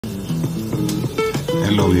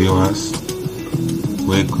Hello viewers,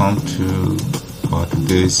 welcome to our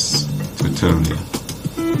today's tutorial.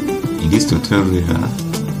 In this tutorial,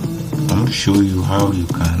 I'm going to show you how you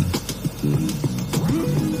can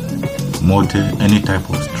model any type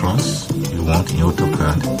of truss you want in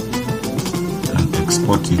AutoCAD and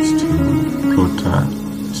export it to Prota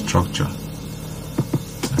structure.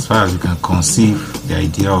 As far as you can conceive the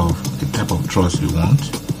idea of the type of truss you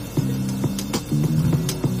want.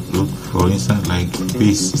 Look, for instance, like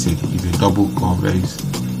this is a double curve. There is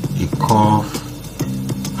a curve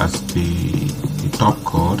as the top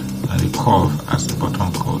chord and a curve as the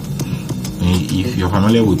bottom chord. If you're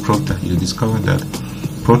familiar with Prota, you discover that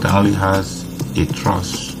Prota only has a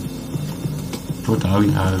truss. Prota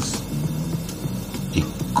only has a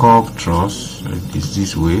curved truss, like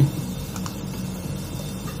this way.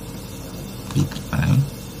 Big line.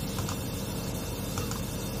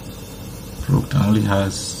 Prota only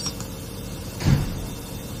has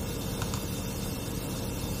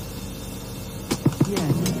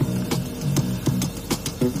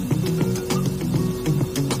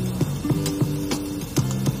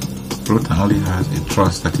Prota only has a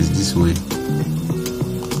truss that is this way.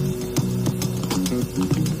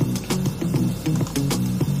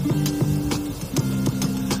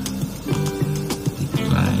 Big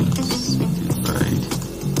lines, divide,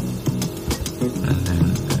 and then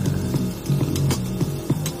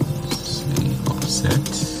say offset.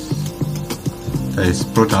 That is,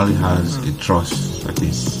 Prota only has a truss that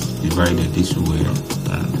is divided this way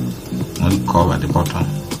and only curve at the bottom.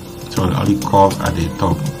 So only curve at the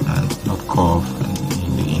top and not curve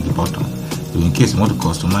in the bottom. So in case you want to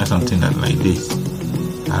customize something that like this,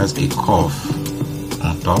 it has a curve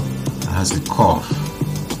on top, it has a curve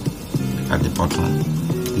at the bottom.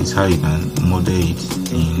 This is how you can model it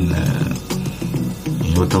in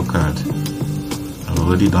AutoCAD. I've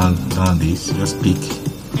already done this. Just pick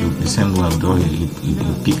the same way I've done it. You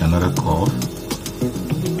pick another curve.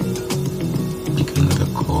 Pick another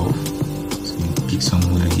curve. So you pick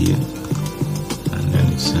somewhere here. Then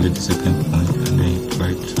you select the second point and then you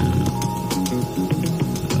try to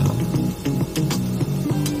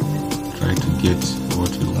get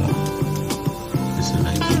what you want. This is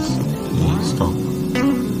like this. Then you stop.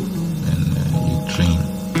 Then you trim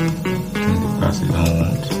the parts you don't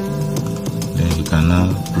want. Then you can now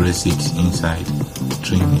brace it inside.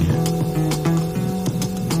 Trim here.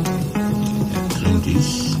 Trim this.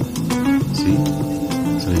 See?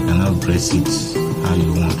 So you can now brace it how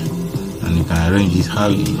you want. And you can arrange it how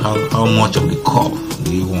much of the curve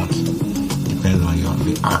do you want. Depends on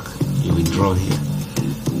the arc you will draw here.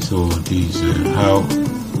 So this is how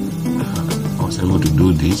I was able to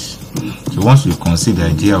do this. So once you consider the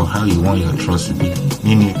idea of how you want your truss to be,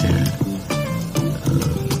 you need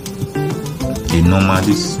a normal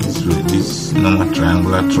this normal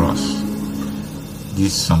triangular truss.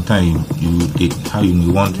 This sometimes how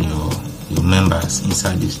you want your members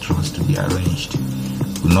inside this truss to be arranged.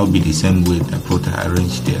 Will not be the same way that Prota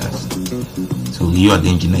arranged theirs. So you are the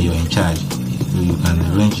engineer, you're in charge. So you can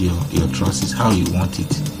arrange your trusses how you want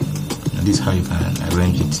it. And this is how you can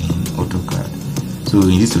arrange it in AutoCAD. So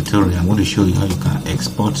in this tutorial, I'm going to show you how you can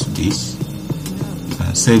export this. You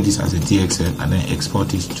can save this as a DXF and then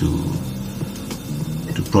export it to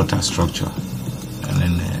Prota structure. And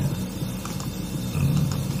then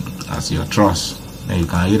as your truss. Then you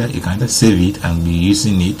can either save it and be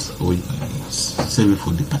using it, or you can save it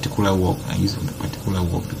for the particular work and use it for the particular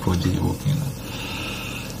work, the project you're working on.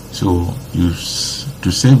 So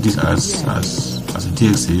to save this as a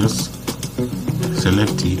DXA, just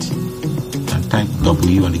select it and type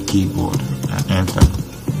W on the keyboard and enter.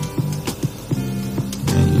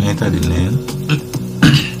 Then you enter the name.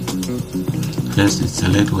 First,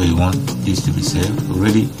 select where you want this to be saved.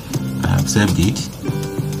 Already I have saved it.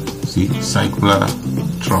 See, circular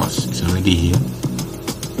truss is already here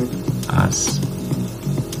as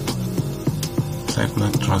circular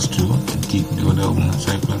truss 2. I did the other one,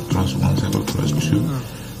 circular truss 1, circular truss 2.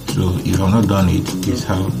 So if I've not done it, this is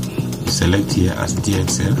how you select here as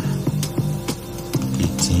DXF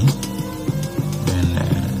 18. Then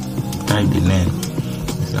type the name.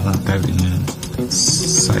 If I want to type the name,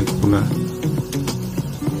 circular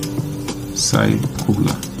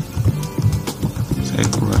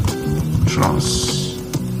truss.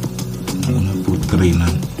 I'm gonna put 3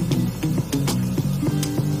 now.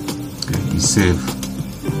 Okay, you save.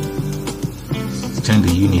 Change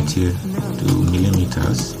the unit here to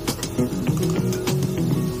millimeters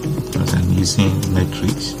because I'm using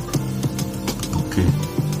metrics. Okay,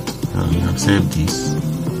 so you have saved this.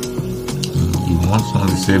 You want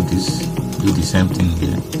to save this, do the same thing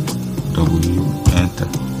here. W, enter.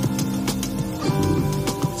 So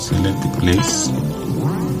select the place,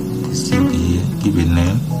 still be here, give a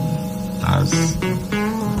name as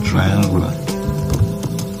triangular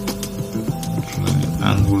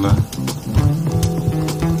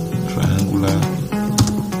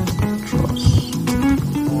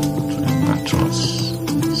truss.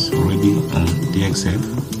 It's already on DXF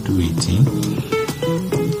 218.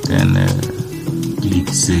 Then click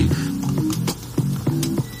save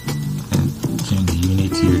and change the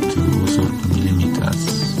unit here to also millimeters.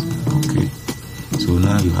 Okay, so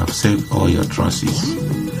now you have saved all your trusses.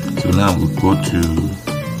 So now we go to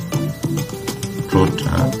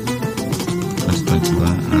Prota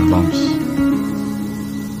 2021 and launch.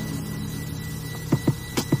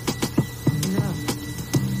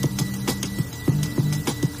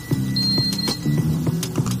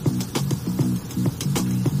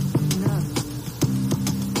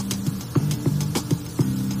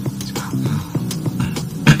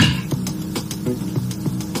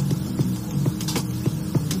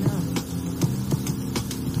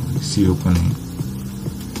 See opening.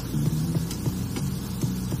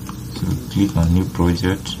 So click on new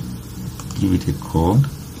project, give it a code,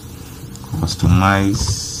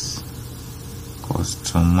 customize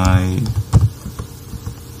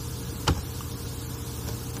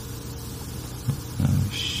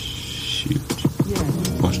shift,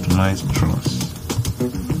 customize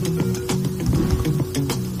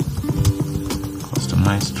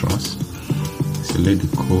truss, select the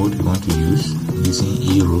code you want to use using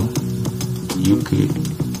UK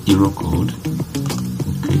Euro code.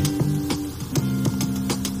 Okay.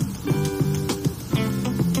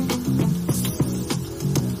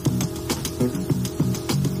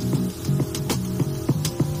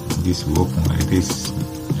 This will open like this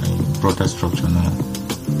in Prota structure now.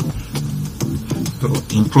 So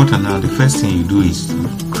in Prota now, the first thing you do is to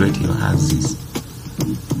create your axis.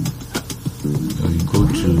 So you go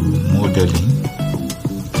to modeling,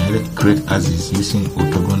 create axis using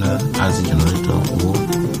orthogonal axis generator or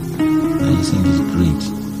using this grid.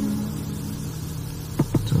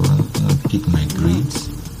 So I'm going to pick my grid.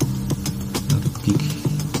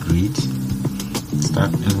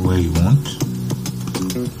 Start anywhere you want.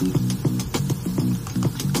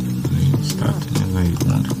 Start anywhere you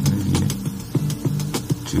want. Here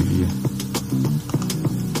to here.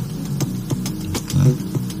 Okay.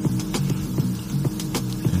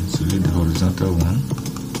 And select the horizontal one.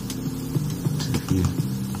 Here.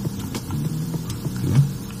 Okay.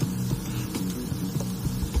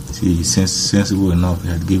 See, it's sensible enough. It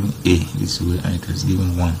had given A this way and it has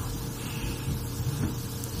given 1.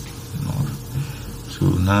 So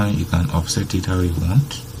now you can offset it how you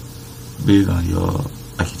want based on your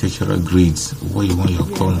architectural grids, where you want your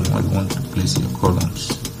column, where you want to place your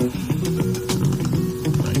columns. So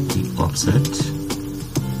I click offset.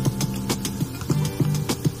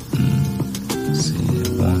 See, I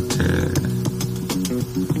want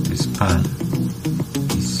the span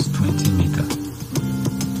is 20 meter.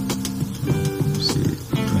 So say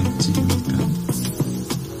 20 meter.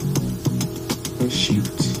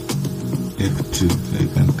 Shift F2, so you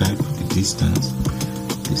can type the distance.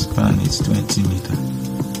 The span is 20 meter.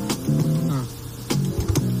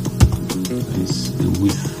 It's the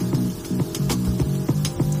width.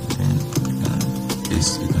 Then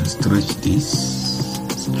you can stretch this.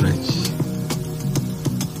 Stretch.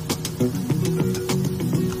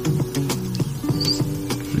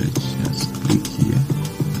 Just click here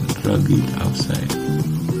and drag it outside.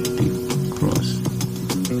 Click cross.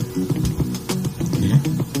 Okay.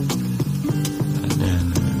 And then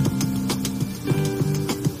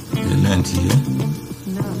the length here.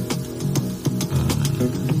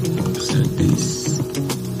 Offset this.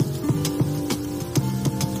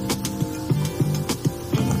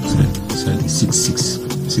 Offset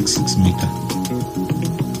 66 meter.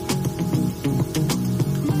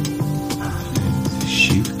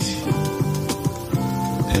 Shift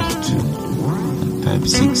F2 and type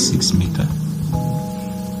 66 meter.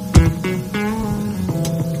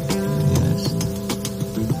 Yes.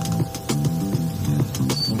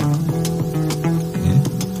 Okay.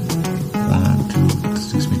 1, 2,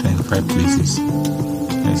 6 meter in 5 places.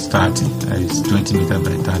 It's 30. It's 20 meter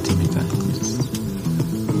by 30 meter. It's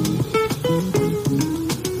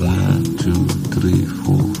 1, 2, 3,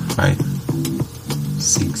 4, 5,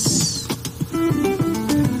 6.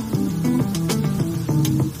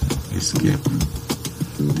 Escape.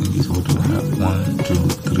 I think this is what we have. 1, 2,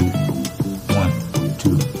 3. 1,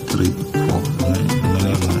 2, 3, 4.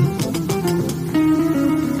 Remaining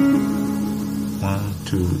 1,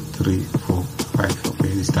 2, 3, 4, 5. Okay,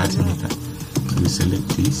 it's 30 meter. So we select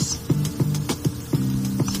this.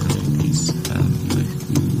 Select this and you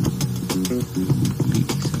click.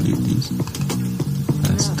 Select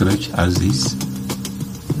stretch as this.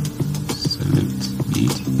 Select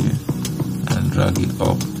it here and drag it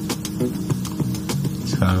up.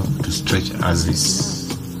 So to stretch as this,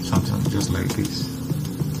 something just like this.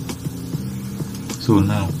 So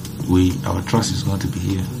now our truss is going to be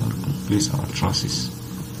here. Place our trusses.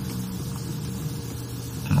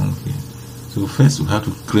 Okay. So first we have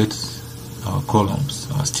to create our columns,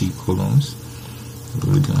 our steel columns. We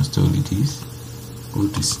already installed this. Go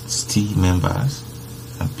to steel members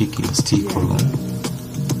and pick your steel column.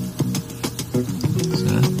 So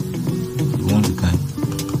if you want, you can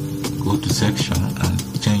go to section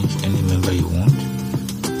and change any member you want.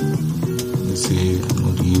 Let's say I'm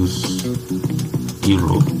going to use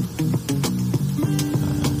Euro.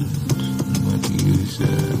 I'm going to use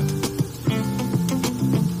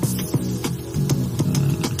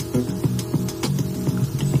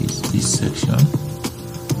this section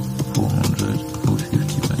 400,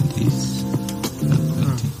 450 by this, 20.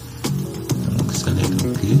 I'm going to select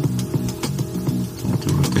OK. I want to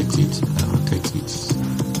rotate it and rotate it.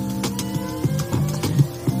 OK.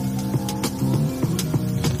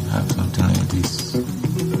 Yeah, I have something like this.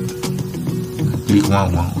 Click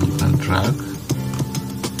one, we can drag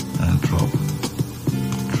and drop,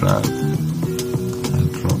 drag and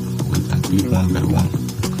drop. We can click one by one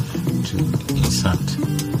to insert.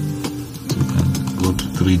 So we can go to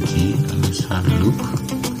 3D and let's have a look.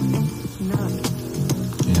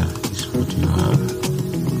 Yeah, this is what you have.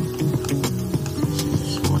 This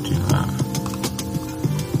is what you have.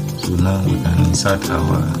 So now we can insert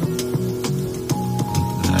our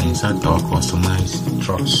customized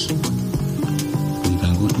truss. We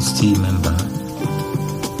can go to steel member,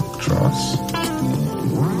 truss,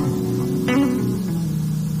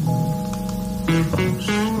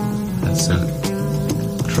 and select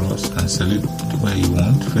truss and select where you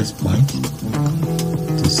want, first point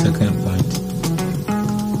to second point,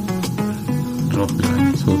 drop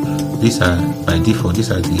line. So these are by default,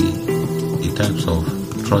 these are the types of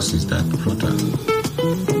trusses that Prota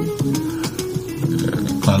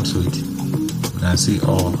comes with. You can see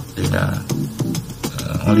all they are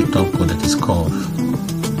only top code that is curved.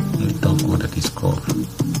 Only top code that is curved.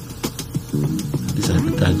 These are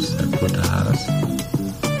the types that Prota has.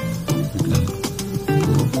 You can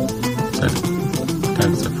go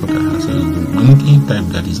types that Prota has. So any type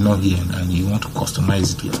that is not here and you want to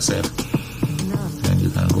customize it yourself, then you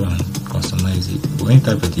can go and customize it. But any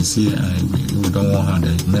type that is here and you don't want how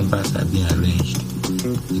the members are being arranged,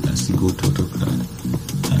 you can still go to AutoCAD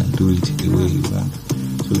and do it the way you want.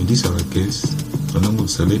 So in this our case, so now we'll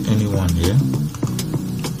select anyone here.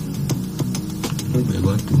 We're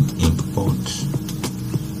going to import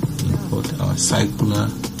our circular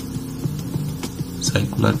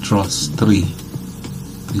truss 3.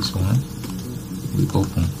 This one we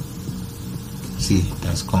open. See,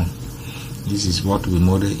 that's come. This is what we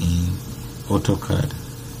model in AutoCAD.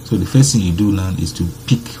 So the first thing you do now is to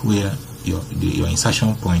pick where your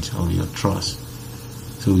insertion point of your truss.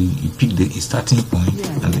 So you pick the starting point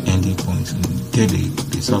and the ending point, and tell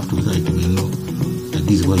the software that it will know that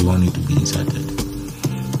this is where you want it to be inserted.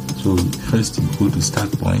 So first you go to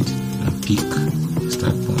start point and pick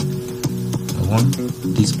start point. I want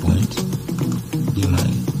this point be my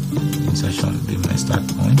insertion, be my start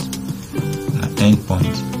point, and end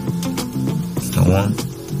point. I want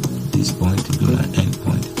this point to be my end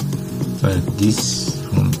point. So this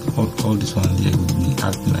from all this one there will be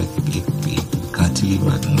acting like a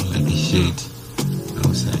cantilever, like a shade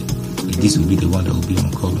outside. This will be the one that will be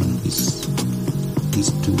on column. This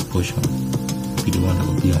two portion will be the one that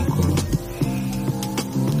will be on column.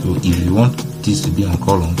 So if you want this to be on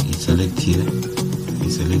column, you select here. You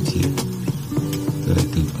select here. So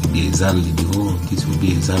it will be exactly the whole of this will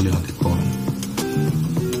be exactly on the column.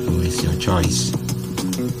 So it's your choice.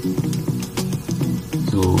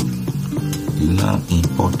 So you now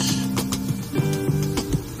import.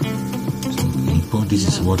 So import. This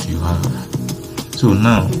is what you have. So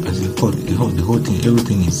now, as you import the whole thing,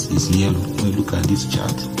 everything is yellow. When you look at this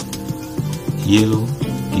chart, yellow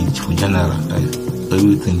is for general.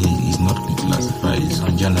 Everything is not classified. It's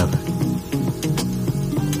on general.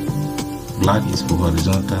 Black is for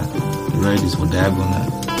horizontal. Red is for diagonal.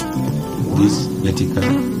 This vertical,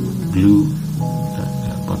 blue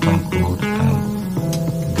bottom code,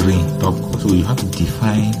 and green top code. So you have to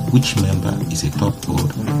define which member is a top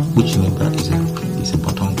code, which member is a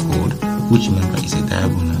bottom code, which member is a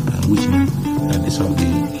diagonal, and which member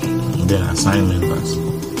they are assigned members.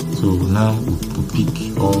 So now we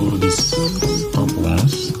pick all these top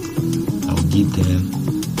ones and we give them,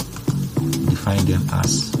 define them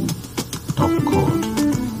as top code.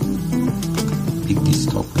 Pick these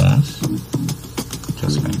top ones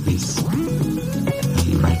just like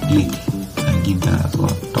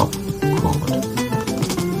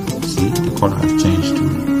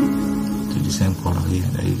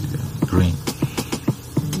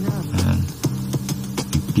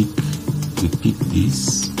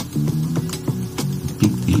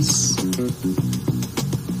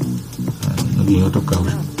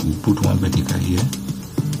put one vertical here.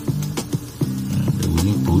 They will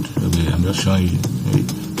input. Okay, I'm just showing you.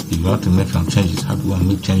 If you want to make some changes, how do you want to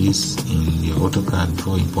make changes in your AutoCAD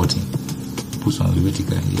before importing? Put some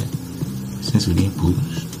vertical here. Since we didn't put,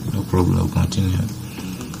 no problem, we'll continue.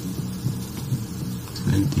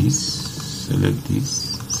 Select this, select this,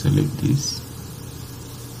 select this,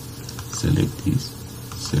 select this,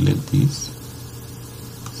 select this,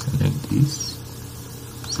 select this,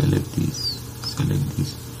 select this, select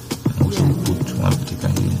this, and also put one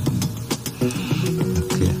vertical here.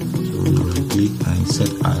 Okay, so we right click and set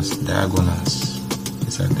as diagonals.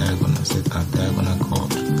 It's a diagonal, set as diagonal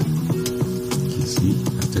chord. You see,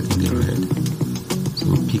 I'm taking the red. So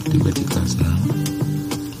pick the verticals now.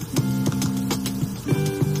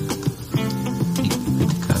 Pick the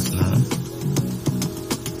verticals now.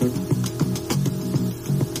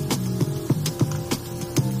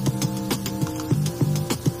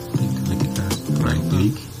 Pick the verticals, right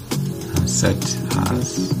click and set as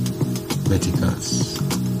verticals.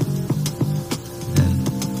 Then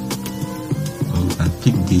we can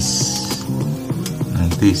pick this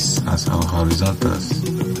and this as our horizontals.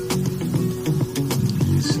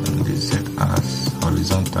 This and this set as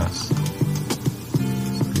horizontals.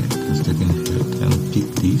 Okay, just taking effect and pick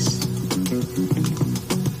this,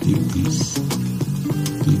 pick this,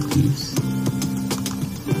 pick this.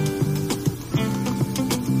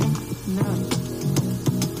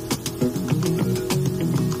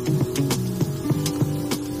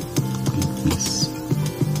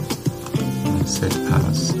 Set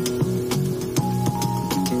as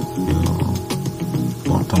your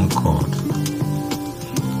bottom chord.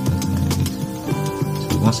 So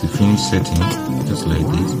once you finish setting, just like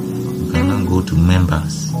this, you can now go to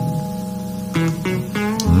members.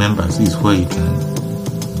 Members is where you can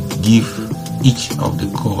give each of the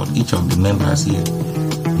chord, each of the members here,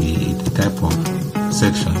 the type of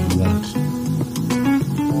section you want,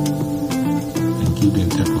 and give them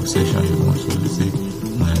the type of section you want. So let's say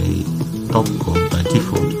my top chord by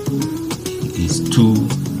default is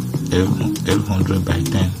 2L100 by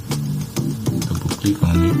 10. Double click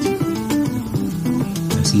on it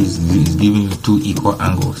and see it's giving you 2 equal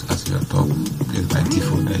angles as your top. Because by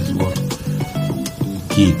default that is what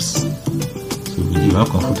it gives. So if you are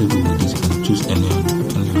comfortable with this, you can choose any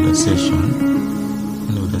other section.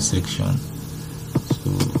 So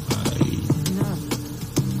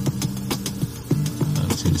I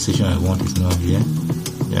would say the section I want is not here.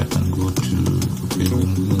 I can go to, okay,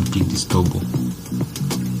 we'll pick this turbo.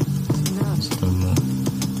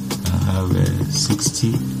 I have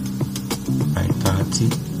 60 by 30,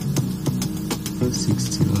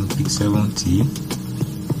 60, we'll pick 70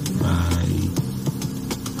 by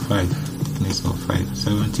 5, thickness of 5,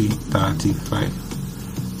 70, 35,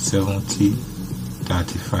 70,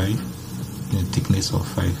 35, and thickness of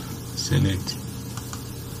 5, select.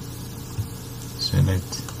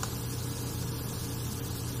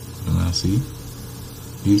 See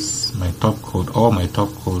this, my top chord, all my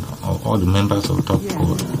top chord, all the members of top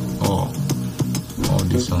chord, all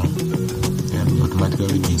this one, then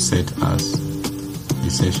automatically be set as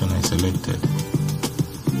the section I selected.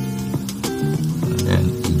 And then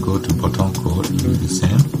you go to bottom chord, you do the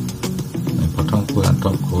same. My bottom chord and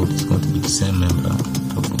top chord is going to be the same member,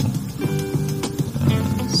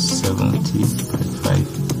 70 by 5,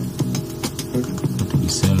 going to be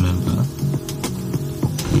same member.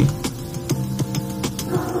 Okay.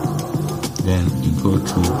 Then you go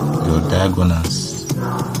to your diagonals.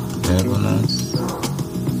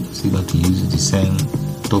 So you're going to use the same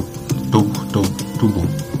tubo,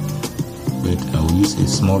 but I will use a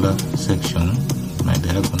smaller section in my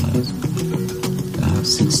diagonals. I have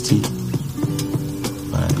 60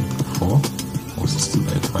 by 4 or 60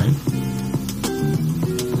 by 5.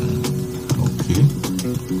 Okay.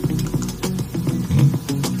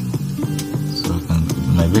 So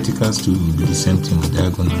my verticals too will be the same thing with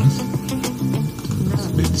diagonals.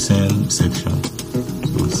 The same section,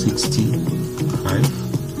 so 65,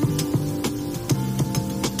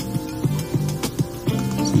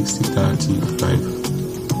 60, 35,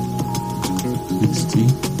 60,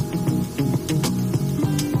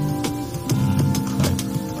 5.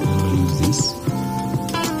 Let me use this,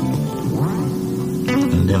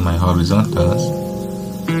 and then my horizontals,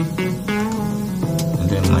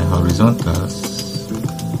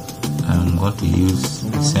 I'm going to use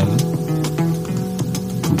the same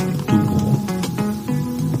tubo,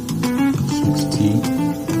 65.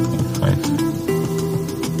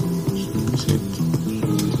 So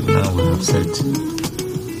now we have set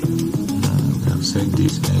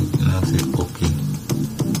this, and now say OK.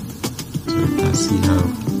 So you can see how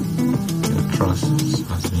your truss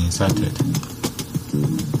has been inserted.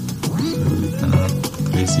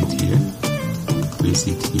 place it here, place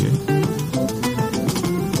it here,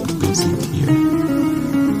 place it here,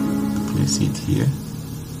 place it here.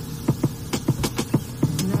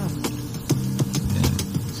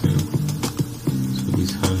 So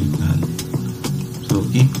this is how you can. So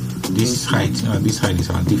if this height is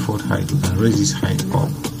our default height, we can raise this height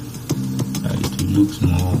up. It will look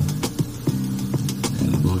more.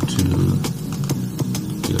 And go to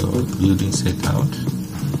your building setout,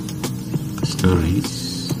 stories,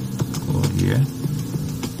 go here,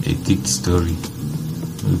 edit story.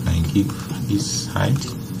 We can give this height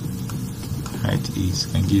is,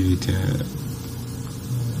 can give it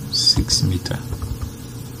 6 meter.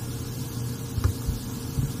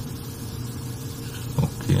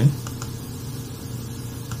 Okay.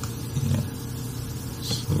 Yeah.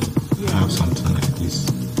 So you have something like this.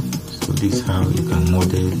 So this is how you can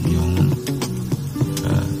model your own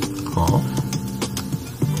curve,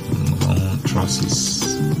 your own trusses,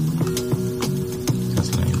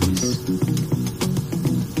 just like this.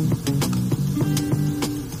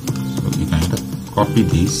 So you can copy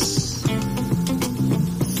this,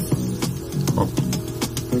 copy.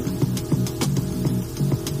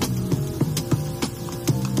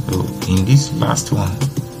 So in this last one,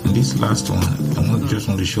 I just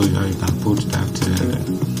want to show you how you can put that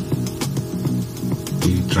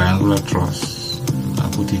the triangular truss. You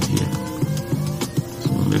can put it here.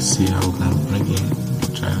 So let's see how we can bring in the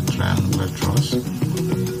triangular truss.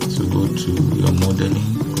 So go to your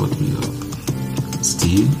modeling, go to your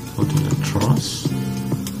steel, go to your truss,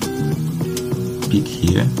 pick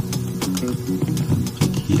here, and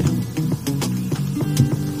pick here.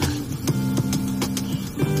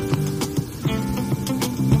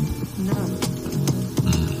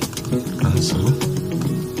 Cancel.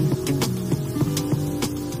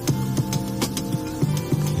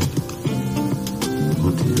 Go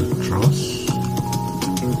to your truss,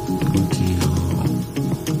 go to your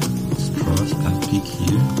truss and pick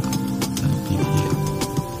here and pick here,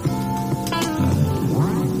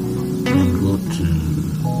 and go to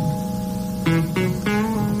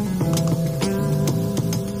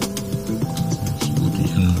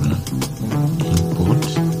import.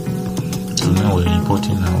 So now we're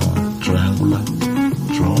importing our triangular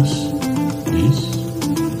truss, this.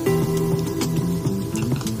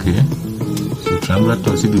 Okay. Triangular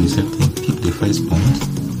truss, do the same thing. Pick the first point,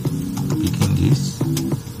 picking this,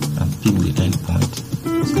 and pick the end point,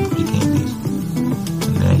 so picking this,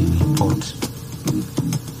 and then you import.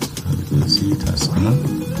 So you can see it has come.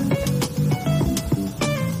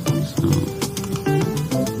 So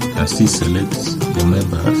you can still select the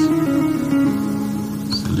members,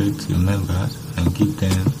 and give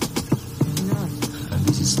them. And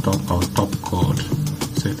this is our top chord.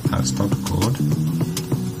 Set as top chord.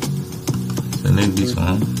 Select this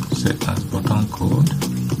one, set as bottom chord,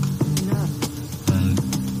 and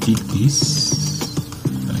pick this,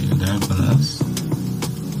 your diagonals,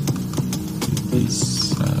 pick this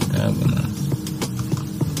diagonal,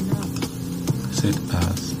 set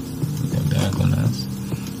as your diagonals,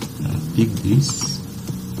 and pick this,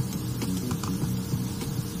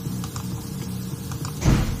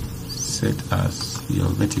 set as your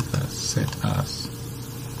verticals, set as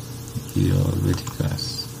your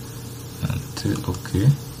verticals. Okay.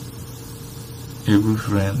 Every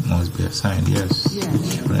frame must be assigned. Yes.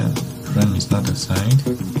 Which frame is not assigned?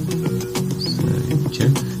 So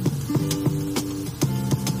check.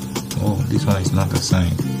 Oh, this one is not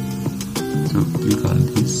assigned. So click on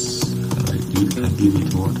this like this and give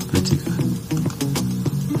it what? Vertical.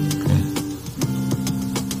 Okay.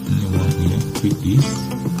 Anyone here? Click this.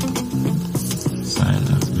 Assign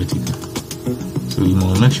as vertical. So you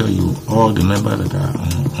must make sure all the members that are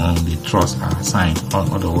on the truss are assigned,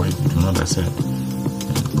 otherwise you do not accept.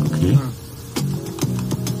 Okay.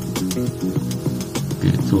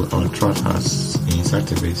 Okay, so our truss has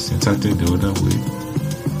inserted the other way.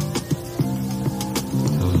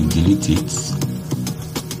 So you delete it.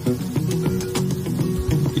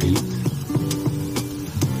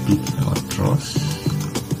 Pick our truss.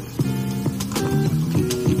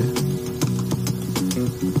 Pick here.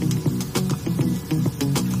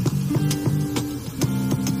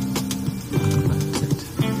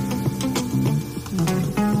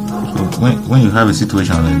 When you have a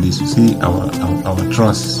situation like this, you see our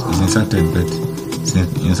truss is inserted, but it's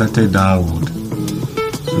inserted downward.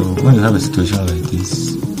 So when you have a situation like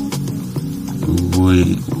this,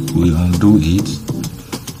 we undo it,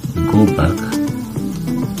 go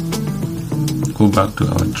back to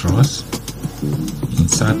our truss,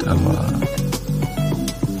 insert our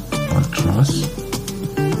truss.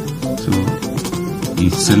 So you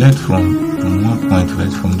select from one point,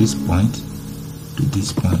 right, from this point to to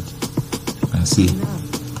this point. You can see.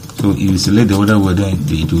 So if you select the other word, then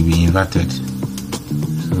it will be inverted.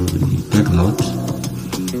 So you take note.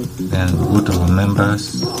 Then go to our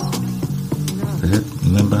members. The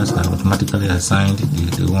members are automatically assigned,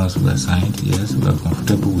 the ones who are assigned. Yes, we are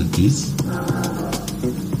comfortable with this.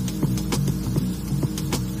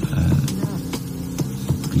 And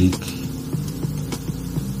click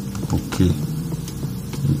OK.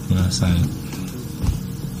 You can assign.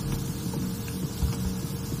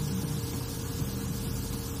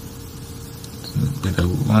 But I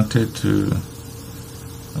wanted to.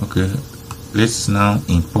 Okay, let's now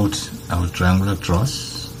import our triangular truss.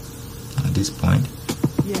 At this point,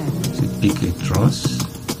 so pick a truss,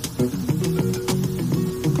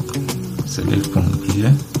 select from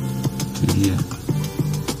here to here,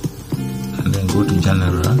 and then go to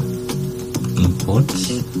General, Import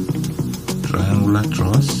Triangular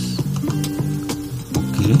Truss.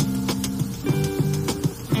 Okay,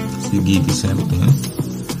 so give the same thing.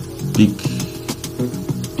 Pick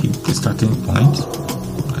the starting point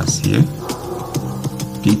as here,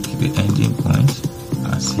 pick the ending point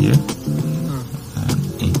as here.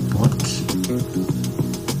 Import.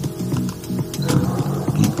 So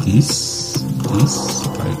pick this.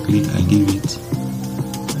 If I click and give it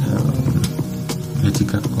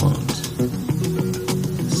vertical chord,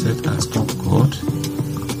 set as top chord.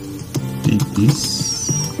 Pick this,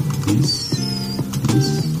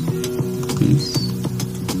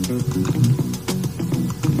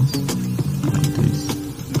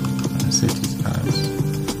 and set it as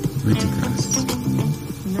verticals.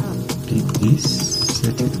 Pick this.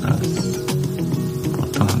 Set it as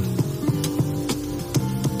bottom.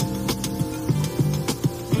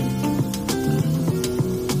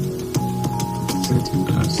 Set it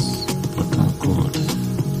as bottom chord.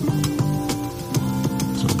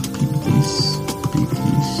 So pick this, pick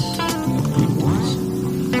this, pick this,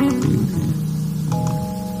 pick this.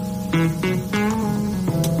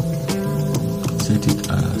 Set it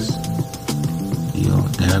as your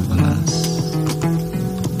diagonals.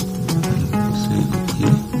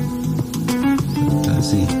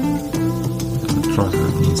 See, the truss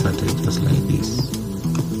has been inserted just like this.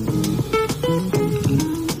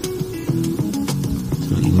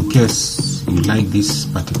 So in case you like this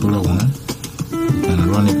particular one, you can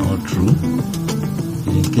run it all through.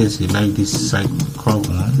 In case you like this side curve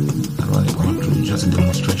one, run it all through, just a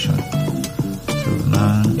demonstration. So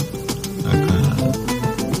now I can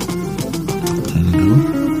undo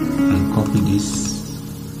and copy this.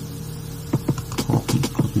 Copy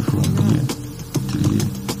from here.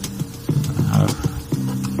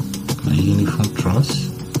 Uniform truss.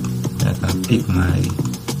 I can pick my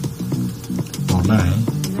line,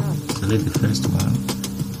 select the first one,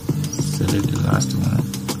 select the last one,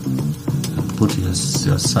 and put your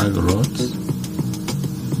side rods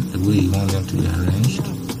the way you want them to be arranged.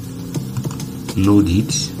 Load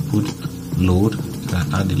it, put load, you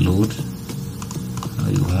can add the load how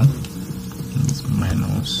you want. It's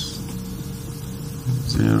minus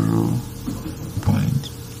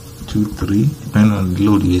 0.23, depending on the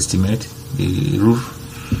load you estimate. The roof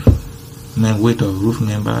weight of roof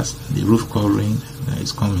members, the roof covering that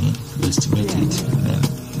is coming, you estimate it, and then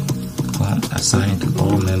come assign to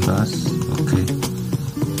all members. Okay,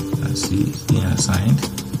 and see it's being assigned.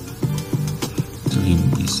 So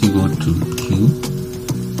you see, go to Q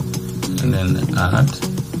and then add.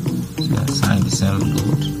 So assign the same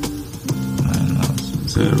load minus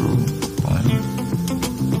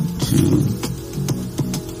 0.25.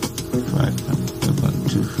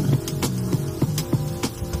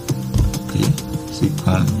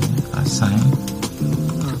 Come assign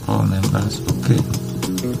all members. Okay,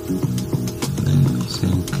 then say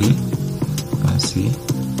okay, and see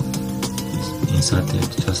it's inserted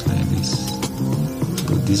just like this.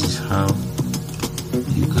 So this is how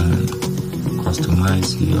you can customize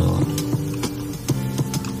your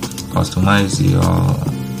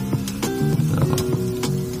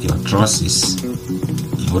trusses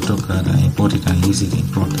in AutoCAD and import it and use it in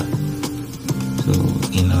Prota. So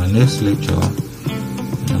in our next lecture,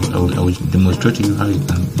 I will demonstrate to you how you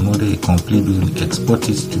can model a complete building, export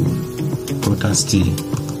it to Prota Steel.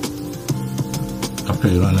 After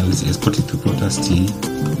you run analysis, export it to Prota Steel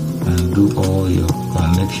and do all your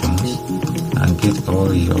connections and get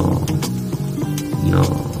all your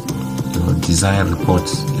design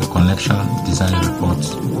reports, your connection design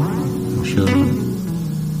reports. I'll show you.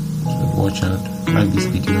 So watch out, like this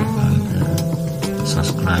video and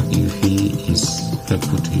subscribe if it is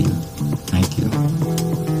helpful to you. Thank you.